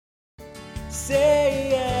Say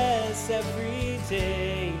yes every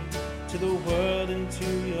day to the world and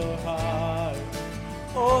to your heart.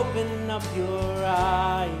 Open up your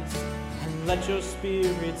eyes and let your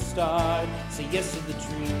spirit start. Say yes to the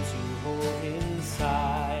dreams you hold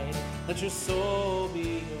inside. Let your soul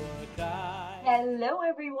be your guide. Hello,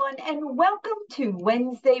 everyone, and welcome to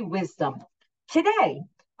Wednesday Wisdom. Today,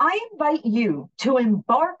 I invite you to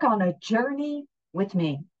embark on a journey with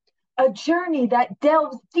me, a journey that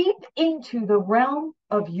delves deep into the realm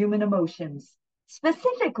of human emotions.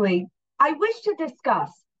 Specifically, I wish to discuss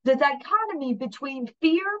the dichotomy between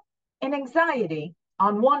fear and anxiety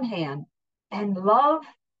on one hand, and love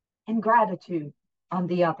and gratitude on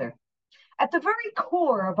the other. At the very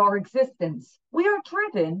core of our existence, we are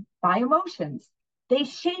driven by emotions. They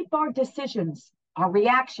shape our decisions, our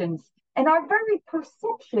reactions, and our very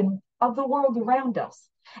perception of the world around us.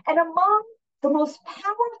 And among the most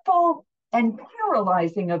powerful and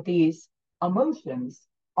paralyzing of these emotions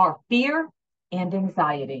are fear and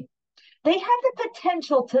anxiety. They have the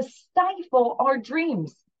potential to stifle our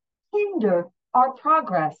dreams, hinder our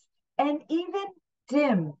progress, and even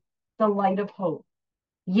dim the light of hope.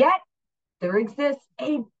 Yet, there exists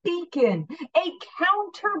a beacon, a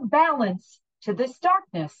counterbalance to this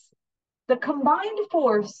darkness, the combined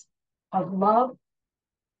force of love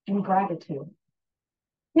and gratitude.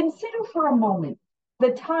 Consider for a moment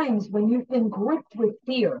the times when you've been gripped with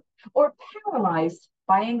fear or paralyzed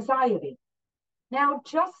by anxiety. Now,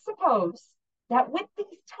 just suppose that with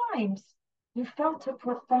these times, you felt a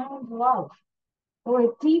profound love or a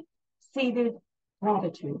deep seated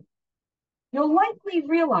gratitude. You'll likely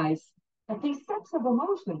realize that these sets of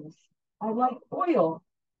emotions are like oil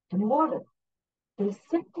and water. They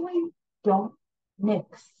simply don't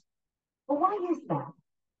mix. But why is that?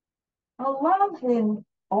 A love in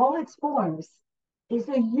all its forms is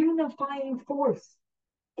a unifying force.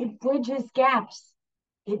 It bridges gaps.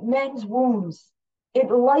 It mends wounds. It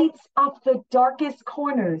lights up the darkest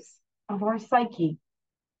corners of our psyche.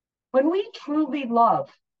 When we truly love,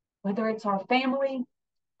 whether it's our family,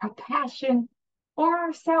 our passion, or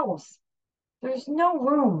ourselves, there's no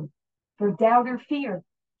room for doubt or fear.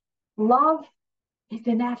 Love is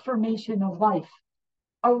an affirmation of life,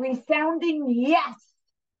 a resounding yes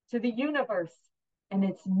to the universe and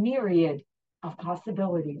its myriad of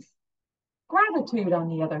possibilities. Gratitude, on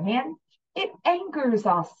the other hand, it anchors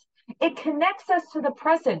us. It connects us to the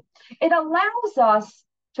present. It allows us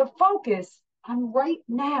to focus on right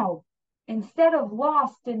now instead of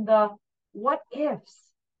lost in the what ifs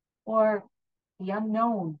or the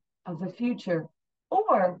unknown of the future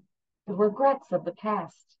or the regrets of the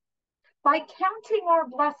past. By counting our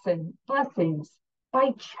blessings,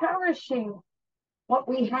 by cherishing what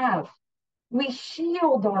we have, we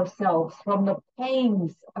shield ourselves from the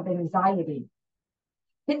pangs of anxiety.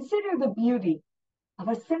 Consider the beauty of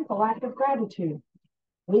a simple act of gratitude,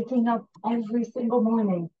 waking up every single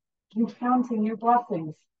morning and counting your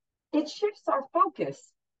blessings. It shifts our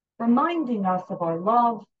focus, reminding us of our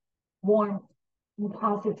love, warmth, and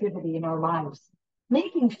positivity in our lives,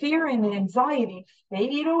 making fear and anxiety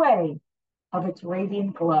fade away of its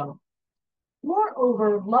radiant glow.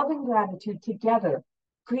 Moreover, love and gratitude together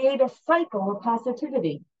create a cycle of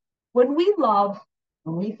positivity. When we love,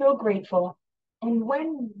 when we feel grateful, and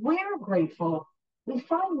when we're grateful, we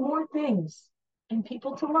find more things and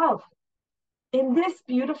people to love. In this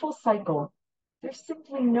beautiful cycle, there's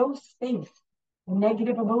simply no space for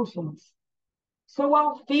negative emotions. So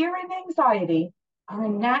while fear and anxiety are a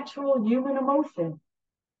natural human emotion,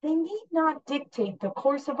 they need not dictate the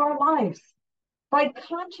course of our lives. By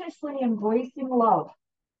consciously embracing love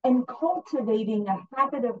and cultivating a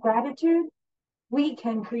habit of gratitude, we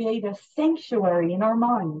can create a sanctuary in our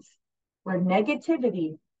minds where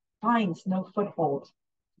negativity finds no foothold.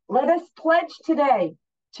 Let us pledge today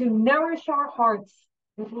to nourish our hearts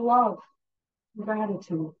with love and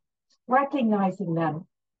gratitude, recognizing them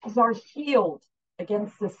as our shield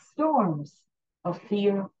against the storms of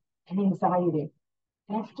fear and anxiety.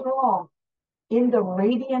 After all, in the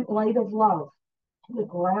radiant light of love and the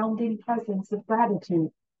grounding presence of gratitude,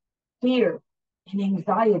 fear and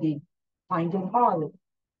anxiety find it hard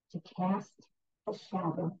to cast a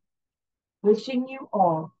shadow. Wishing you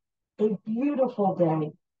all a beautiful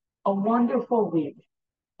day, a wonderful week,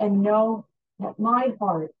 and know that my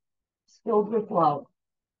heart is filled with love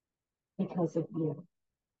because of you.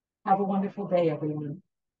 Have a wonderful day, everyone.